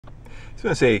just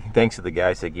want to say thanks to the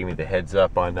guys that gave me the heads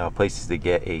up on places to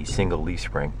get a single leaf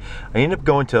spring. I ended up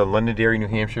going to Londonderry, New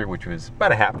Hampshire, which was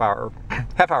about a half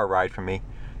hour ride from me.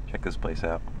 Check this place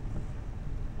out.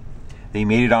 They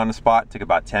made it on the spot. Took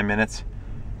about 10 minutes.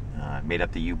 Made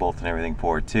up the U-bolt and everything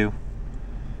for it too.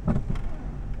 They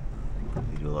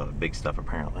do a lot of big stuff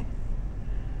apparently.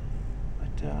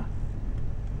 But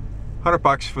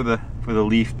 $100 for the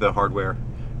leaf, the hardware,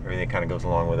 everything kind of goes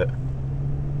along with it.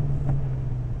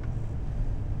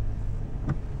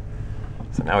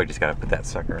 So now we just gotta put that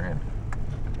sucker in.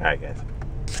 All right, guys.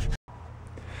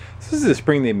 So this is a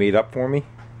spring they made up for me,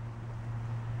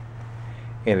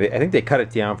 and I think they cut it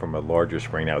down from a larger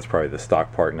spring. That was probably the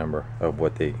stock part number of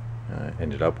what they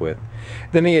ended up with.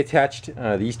 Then they attached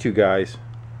these two guys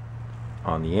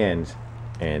on the ends,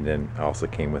 and then also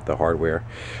came with the hardware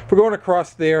for going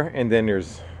across there. And then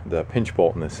there's the pinch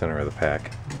bolt in the center of the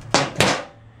pack,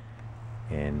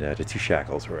 and the two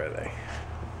shackles. Where are they?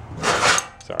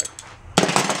 Sorry.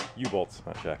 U-bolts,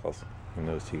 not shackles, and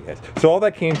those two guys. So all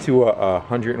that came to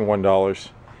 $101,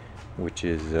 which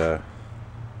is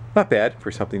not bad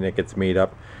for something that gets made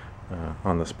up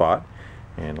on the spot,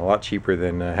 and a lot cheaper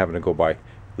than having to go buy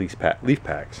leaf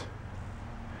packs.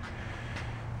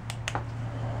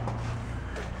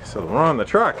 So we're on the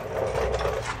truck.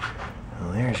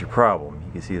 Well, there's your problem.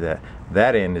 You can see that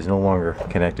that end is no longer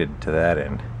connected to that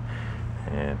end,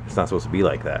 and it's not supposed to be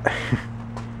like that.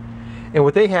 And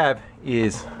what they have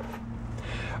is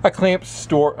a clamp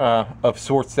of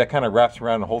sorts that kind of wraps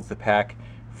around and holds the pack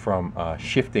from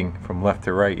shifting from left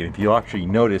to right. And if you actually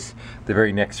notice, the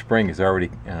very next spring is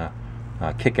already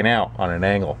kicking out on an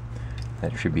angle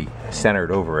that should be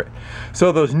centered over it.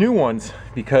 So those new ones,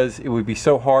 because it would be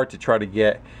so hard to try to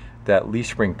get that leaf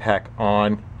spring pack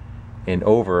on and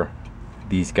over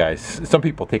these guys, some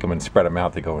people take them and spread them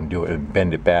out to go and do it and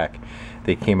bend it back.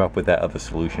 They came up with that other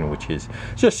solution, which is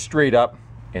just straight up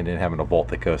and then having a bolt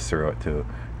that goes through it to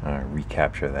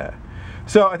recapture that.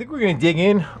 So I think we're going to dig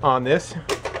in on this.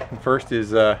 And first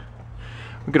is we'll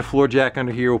get a floor jack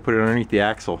under here. We'll put it underneath the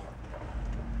axle.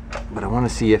 But I want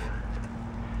to see if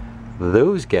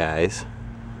those guys,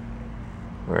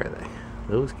 where are they?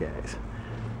 Those guys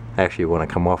actually want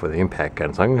to come off with the impact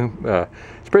gun. So I'm going to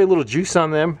spray a little juice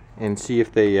on them and see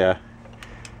if they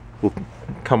will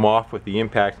come off with the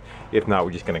impact. If not,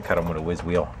 we're just going to cut them with a whiz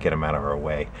wheel, get them out of our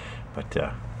way. But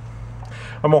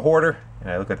I'm a hoarder,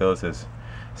 and I look at those as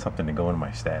something to go in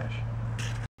my stash.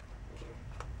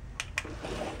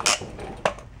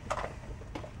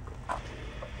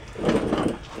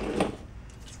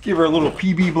 Let's give her a little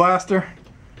PB blaster.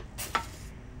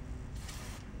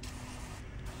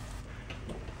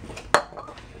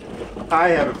 I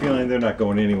have a feeling they're not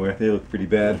going anywhere. They look pretty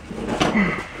bad.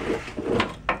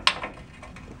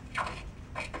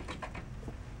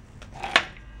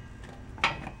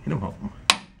 Hit them home.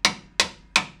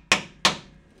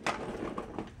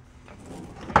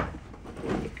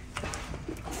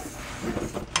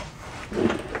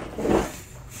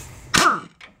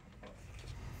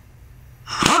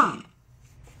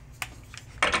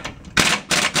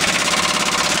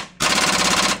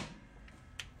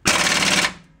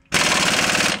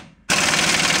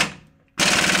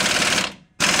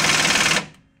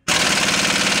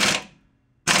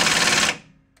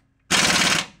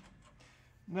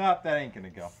 Nope, that ain't gonna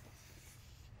go.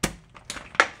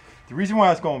 The reason why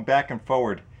I was going back and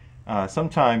forward,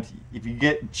 sometimes if you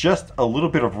get just a little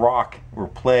bit of rock or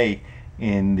play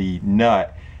in the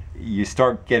nut, you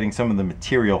start getting some of the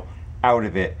material out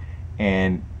of it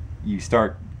and you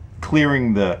start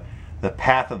clearing the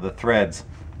path of the threads.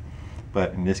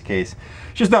 But in this case,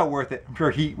 it's just not worth it. I'm sure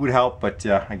heat would help, but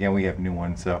again, we have new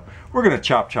ones, so we're gonna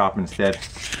chop instead.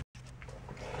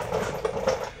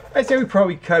 I'd say we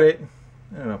probably cut it,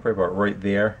 I don't know, probably about right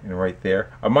there and right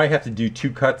there. I might have to do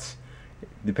 2 cuts.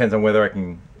 Depends on whether I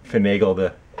can finagle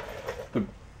the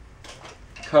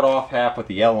cut off half with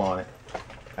the L on it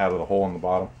out of the hole in the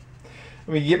bottom.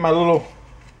 Let me get my little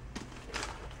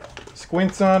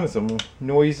squints on and some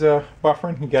noise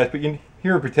buffering. You guys put your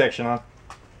hearing protection on.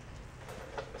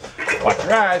 Watch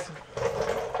your eyes.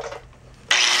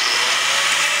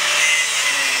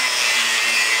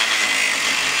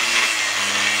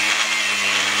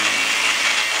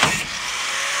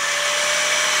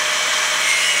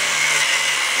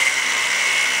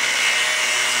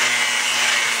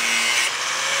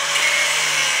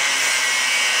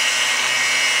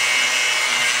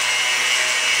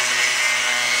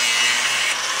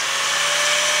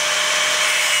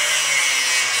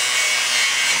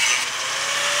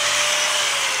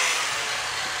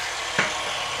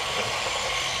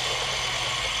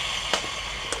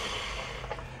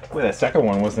 Boy, that second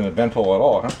one wasn't eventful at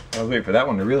all, huh? I was waiting for that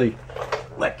one to really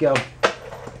let go.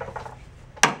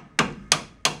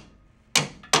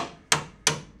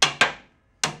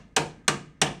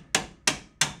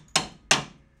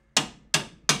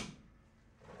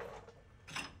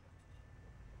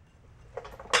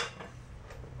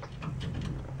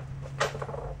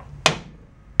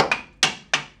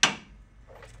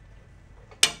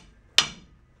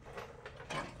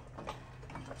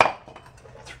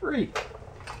 Free.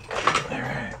 All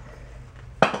right.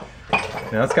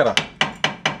 Now it's got a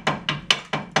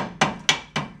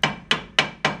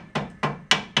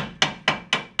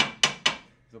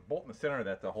there's a bolt in the center of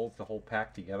that holds the whole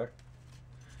pack together,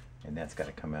 and that's got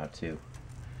to come out too.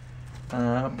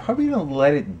 Probably gonna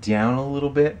let it down a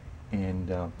little bit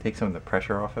and take some of the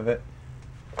pressure off of it.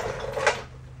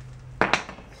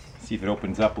 See if it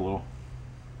opens up a little.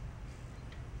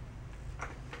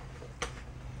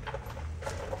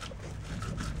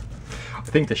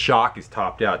 I think the shock is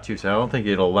topped out too, so I don't think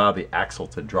it'll allow the axle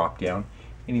to drop down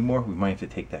anymore. We might have to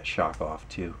take that shock off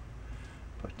too.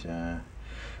 But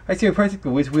I see. If I take the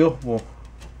whiz wheel, we'll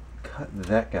cut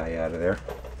that guy out of there.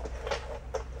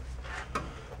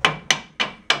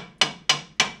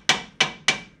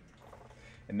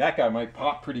 And that guy might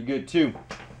pop pretty good too,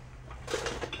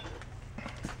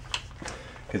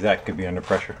 because that could be under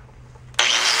pressure.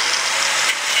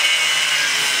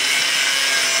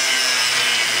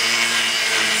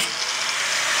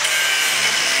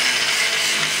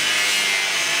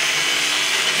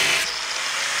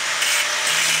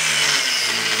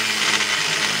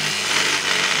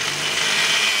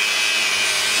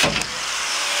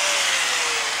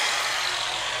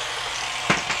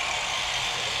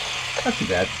 Not too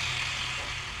bad.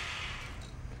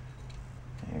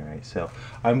 Alright, so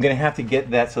I'm going to have to get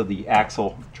that so the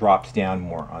axle drops down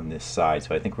more on this side.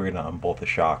 So I think we're going to unbolt the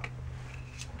shock.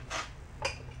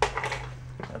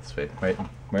 That's it. My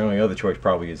only other choice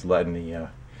probably is letting the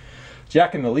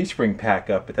jack and the leaf spring pack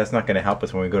up, but that's not going to help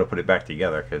us when we go to put it back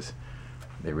together because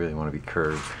they really want to be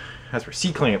curved. That's where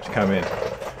C-clamps come in.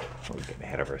 We're getting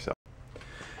ahead of ourselves.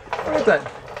 I got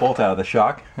that bolt out of the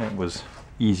shock. It was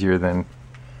easier than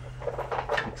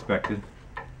expected.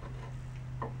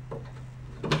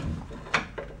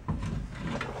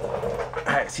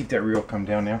 Alright, see if that reel will come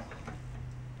down now.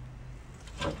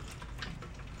 I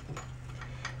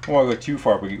don't want to go too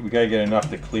far, but we got to get enough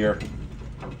to clear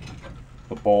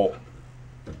the bolt.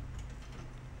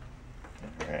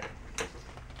 Alright.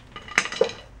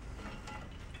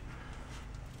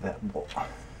 That bolt.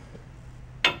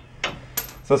 So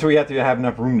that's where we have to have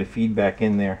enough room to feed back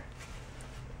in there.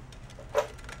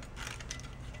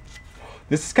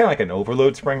 This is kind of like an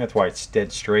overload spring, that's why it's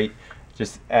dead straight.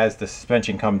 Just as the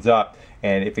suspension comes up,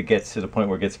 and if it gets to the point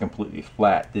where it gets completely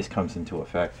flat, this comes into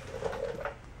effect.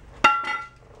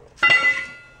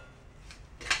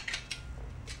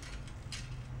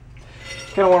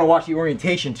 Kind of want to watch the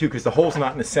orientation too, because the hole's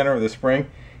not in the center of the spring.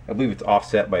 I believe it's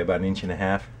offset by about 1.5 inches.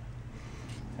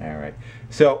 Alright,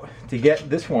 so to get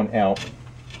this one out,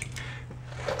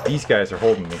 these guys are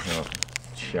holding me. You know,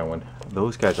 showing.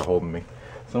 Those guys are holding me.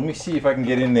 So let me see if I can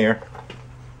get in there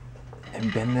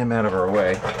and bend them out of our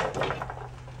way.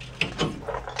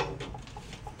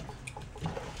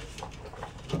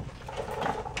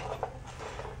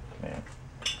 Man.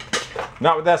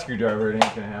 Not with that screwdriver, it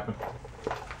ain't gonna happen.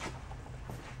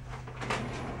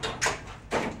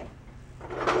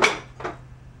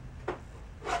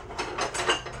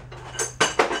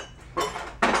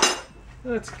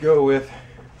 Let's go with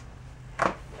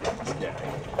this guy.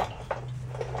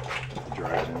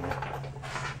 Drive in there.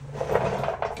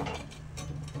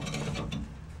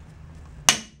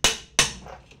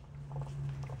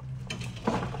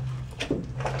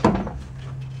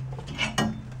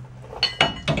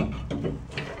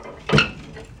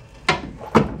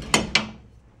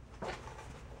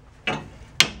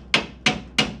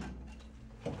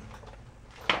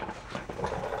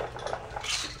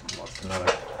 Lost another.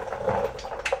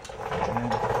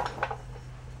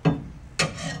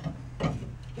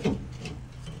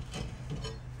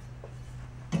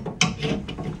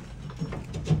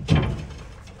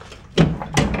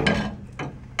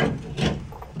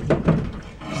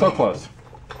 So close.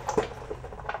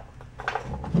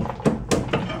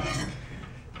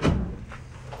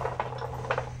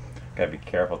 Gotta be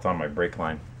careful, it's on my brake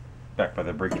line, back by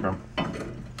the brake drum.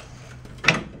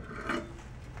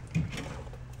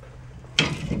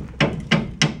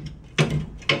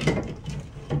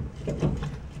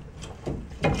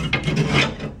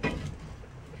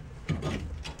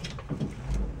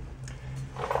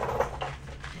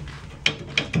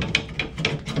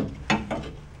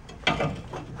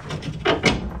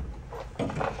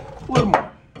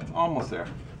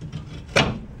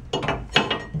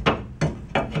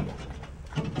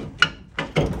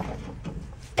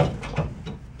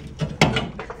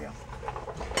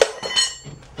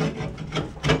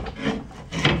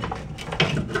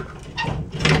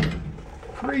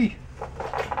 free.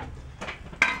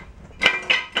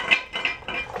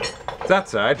 It's that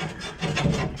side. You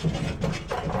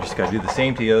just gotta do the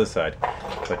same to the other side.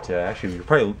 But actually, we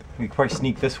could probably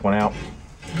sneak this one out,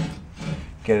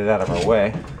 get it out of our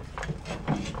way.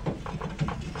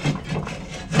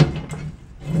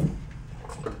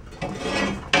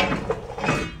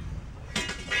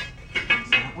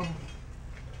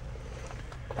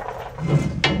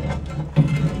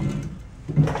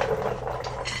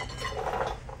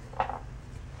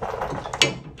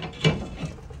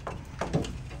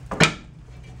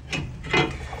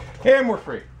 And we're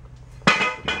free.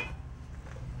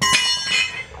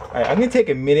 Alright, I'm going to take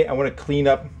a minute. I want to clean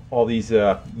up all these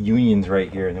unions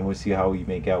right here, and then we'll see how we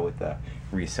make out with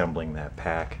reassembling that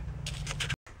pack.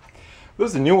 This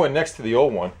is the new one next to the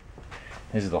old one.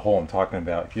 This is the hole I'm talking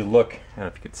about. If you look, I don't know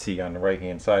if you can see on the right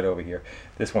hand side over here,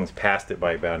 this one's past it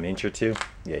by about an inch or two.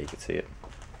 Yeah, you can see it.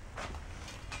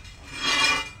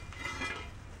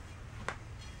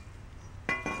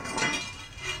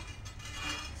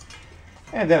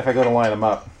 And then if I go to line them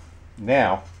up,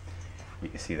 now you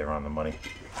can see they're on the money.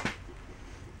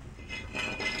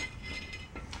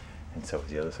 And so is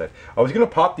the other side. I was going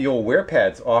to pop the old wear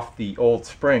pads off the old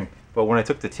spring, but when I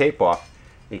took the tape off,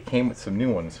 it came with some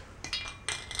new ones.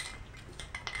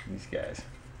 These guys.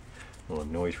 A little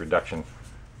noise reduction,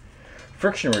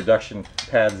 friction reduction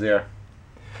pads there.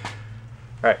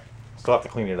 Alright, still have to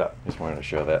clean it up. Just wanted to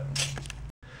show that.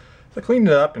 So I cleaned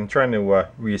it up and trying to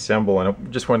reassemble,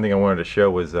 and just one thing I wanted to show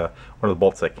was one of the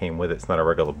bolts that came with it. It's not a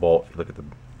regular bolt. If you look at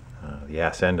the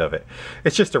ass end of it,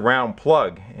 it's just a round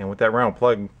plug, and what that round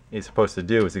plug is supposed to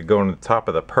do is to go on the top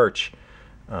of the perch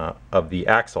of the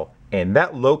axle, and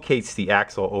that locates the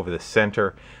axle over the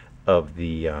center of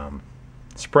the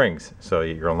springs, so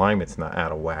your alignment's not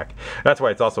out of whack. That's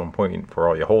why it's also important for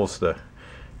all your holes to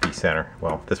be center.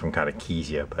 Well, this one kind of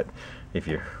keys you, but if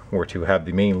you were to have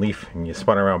the main leaf and you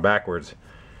spun around backwards,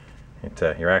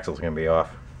 your axle's going to be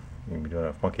off. You're going to be doing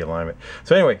a funky alignment.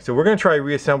 So anyway, so we're going to try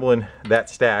reassembling that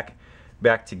stack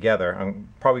back together. I'm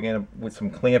probably going to with some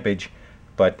clampage,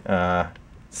 but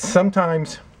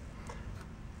sometimes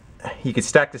you can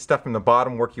stack this stuff from the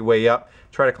bottom, work your way up,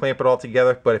 try to clamp it all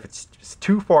together, but if it's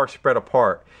too far spread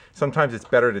apart, sometimes it's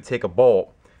better to take a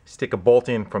bolt, stick a bolt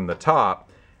in from the top,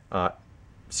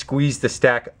 squeeze the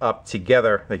stack up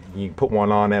together. Like you can put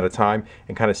one on at a time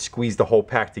and kind of squeeze the whole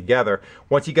pack together.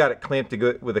 Once you got it clamped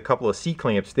with a couple of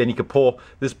C-clamps, then you can pull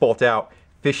this bolt out,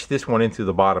 fish this one into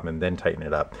the bottom, and then tighten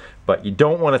it up. But you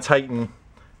don't want to tighten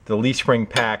the leaf spring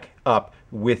pack up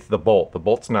with the bolt. The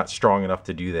bolt's not strong enough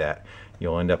to do that.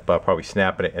 You'll end up probably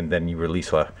snapping it, and then you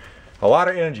release a lot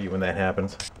of energy when that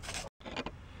happens.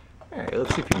 Alright,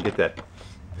 let's see if we can get that.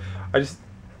 I just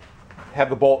have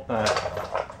the bolt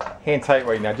hand tight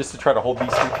right now just to try to hold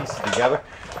these three pieces together.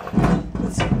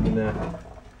 Let's see if we can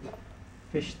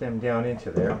fish them down into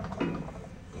there.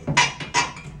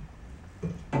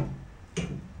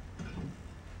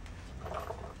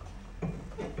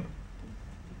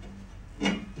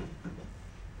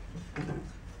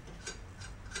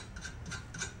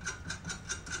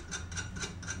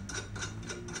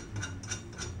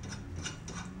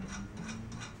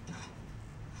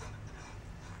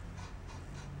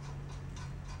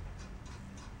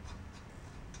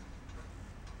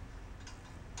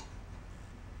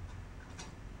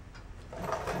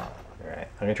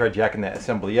 I'm going to try jacking that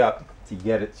assembly up to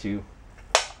get it to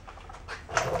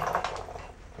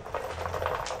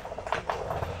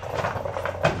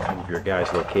move your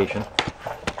guy's location.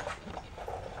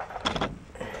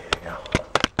 There you go.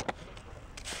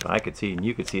 So I could see and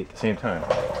you could see at the same time.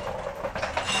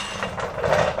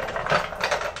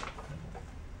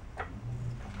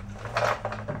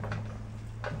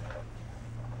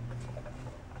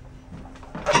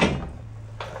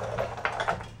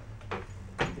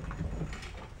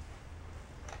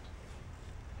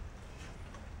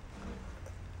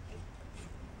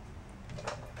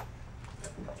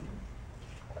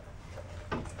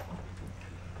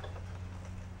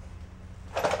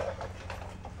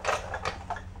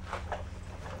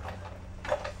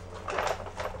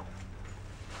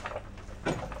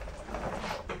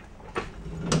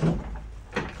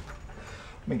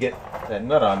 Let me get that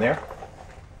nut on there.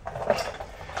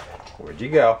 Where'd you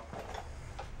go?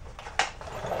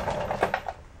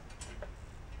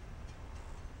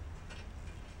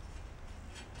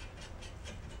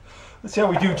 Let's see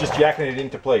how we do just jacking it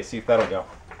into place. See if that'll go.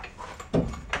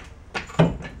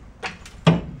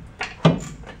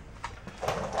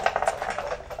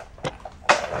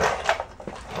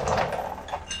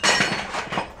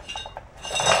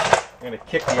 going to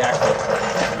kick the axle to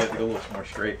get it a little more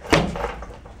straight.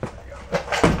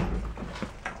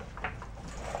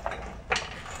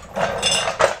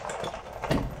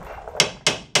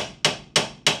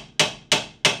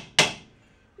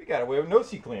 no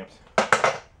C-clamps.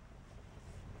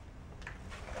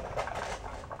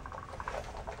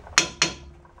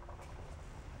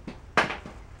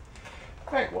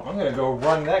 Alright, well I'm going to go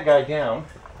run that guy down.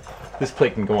 This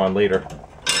plate can go on later.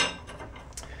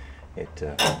 It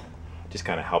just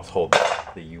kind of helps hold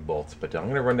the U-bolts. But I'm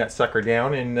going to run that sucker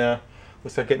down and we'll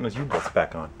start getting those U-bolts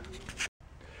back on.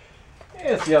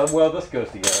 Yeah, see how well this goes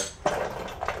together.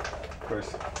 Of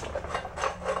course.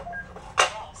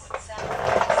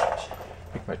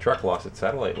 I think my truck lost its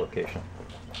satellite location.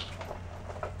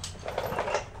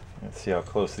 Let's see how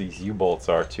close these U-bolts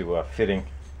are to fitting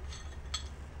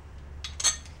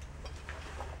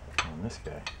on this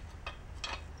guy.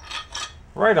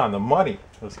 Right on the money.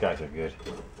 Those guys are good.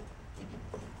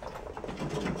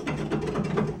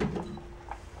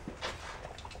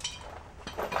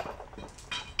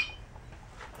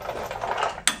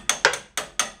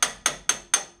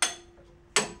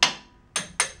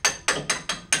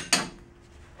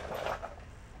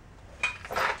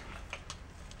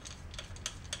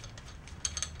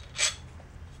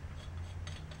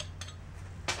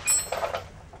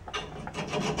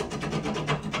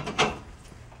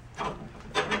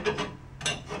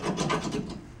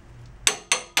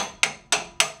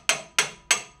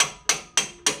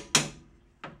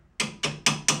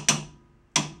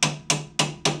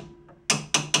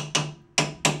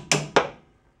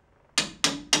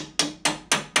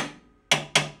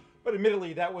 But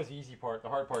admittedly, that was the easy part. The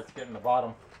hard part's getting the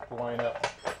bottom to line up.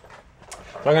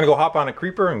 So I'm going to go hop on a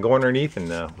creeper and go underneath and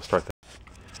we'll start that.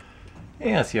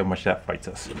 And let's see how much that fights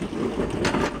us.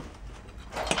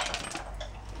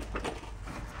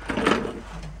 I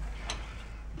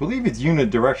believe it's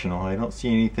unidirectional. I don't see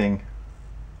anything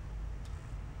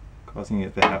causing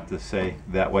it to have to say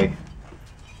that way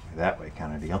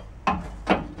kind of deal.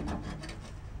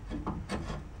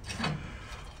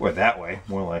 Or that way,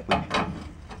 more likely.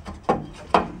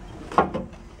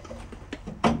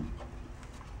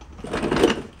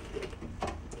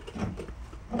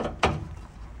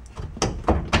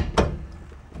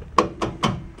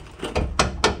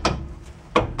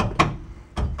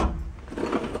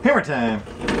 Hammer time!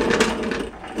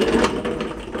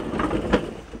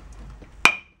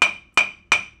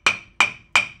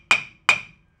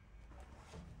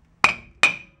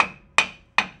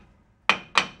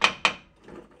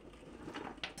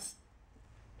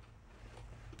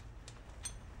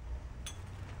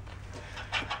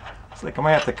 Looks like I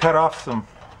might have to cut off some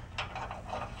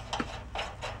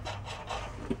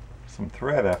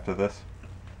thread after this.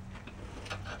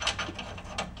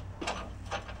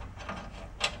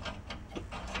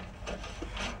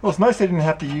 Well, it's nice I didn't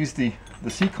have to use the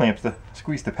C-clamps to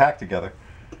squeeze the pack together.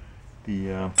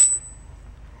 If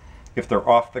they're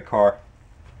off the car,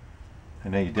 I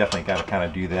know you definitely got to kind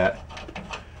of do that.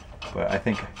 But I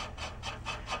think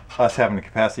us having the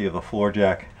capacity of the floor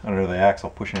jack under the axle,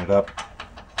 pushing it up,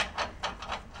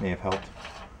 may have helped.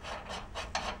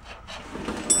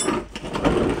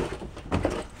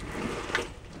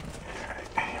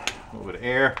 A little bit of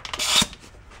air.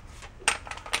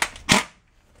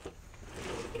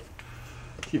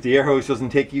 See if the air hose doesn't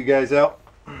take you guys out.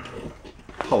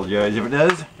 Apologize if it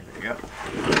does. Here we go.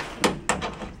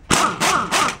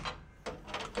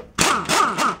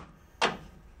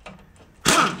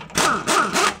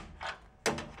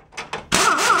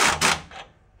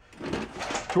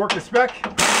 Torque to spec.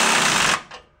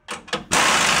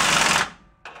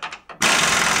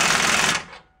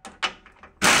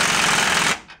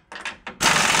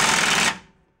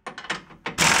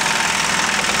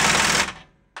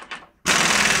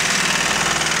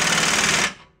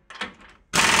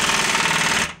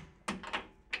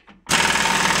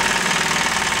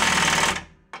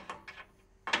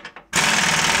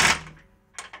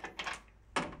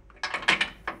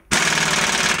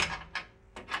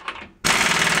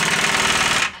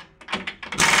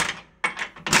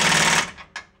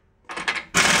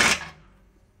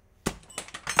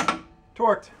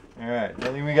 Torqued. Alright, the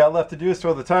only thing we got left to do is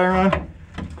throw the tire on,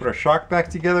 put our shock back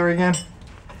together again.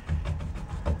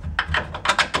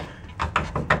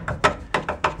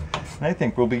 And I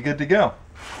think we'll be good to go.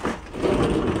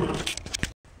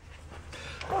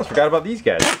 Almost forgot about these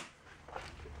guys.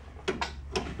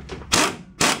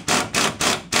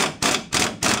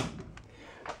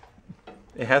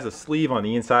 It has a sleeve on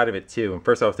the inside of it too, and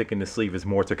first I was thinking the sleeve is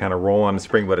more to kind of roll on the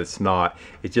spring, but it's not.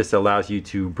 It just allows you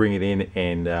to bring it in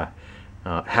and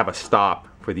have a stop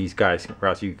for these guys, or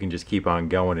else you can just keep on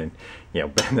going and, you know,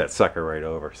 bend that sucker right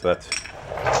over. So that's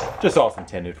just all it's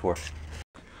intended for.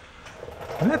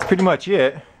 And that's pretty much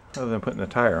it, other than putting the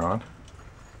tire on.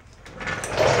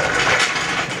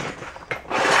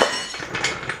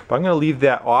 But I'm going to leave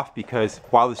that off because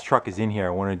while this truck is in here, I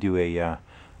want to do a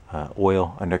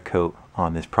oil undercoat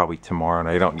on this probably tomorrow, and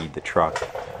I don't need the truck.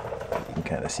 You can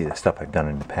kind of see the stuff I've done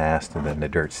in the past, and then the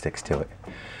dirt sticks to it.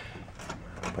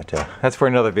 But that's for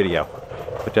another video.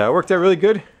 But it worked out really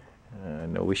good.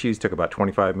 No issues. Took about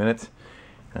 25 minutes.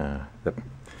 The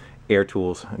air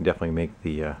tools definitely make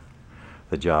the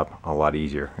job a lot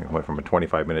easier. It went from a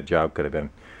 25-minute job, could have been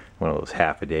one of those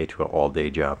half a day, to an all-day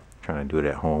job. Trying to do it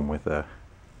at home with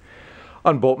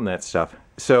unbolting that stuff.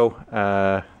 So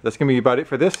that's gonna be about it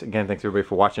for this. Again, thanks everybody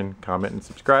for watching, commenting, and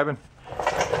subscribing.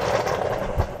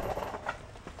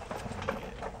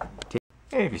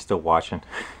 Hey, if you're still watching,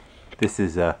 this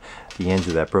is the ends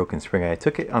of that broken spring. I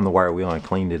took it on the wire wheel and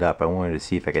cleaned it up. I wanted to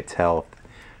see if I could tell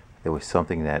if there was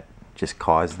something that just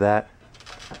caused that,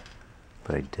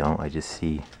 but I don't. I just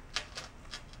see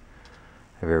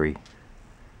a very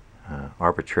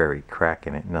arbitrary crack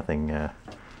in it. Nothing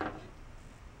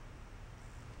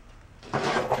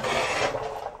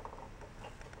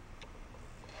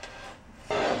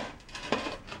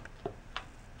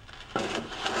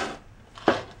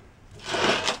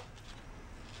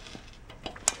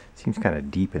seems kind of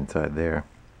deep inside there.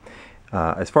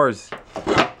 As far as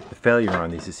the failure on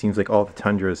these, it seems like all the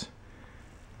Tundras,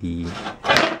 the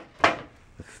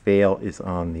fail is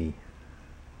on the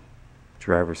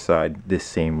driver's side, this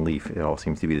same leaf. It all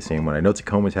seems to be the same one. I know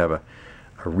Tacomas have a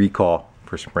recall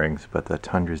for springs, but the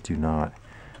Tundras do not.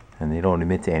 And they don't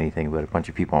admit to anything, but a bunch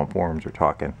of people on forums are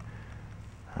talking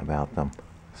about them.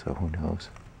 So who knows?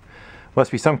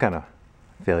 Must be some kind of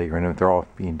failure in them if they're all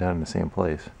being done in the same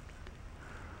place.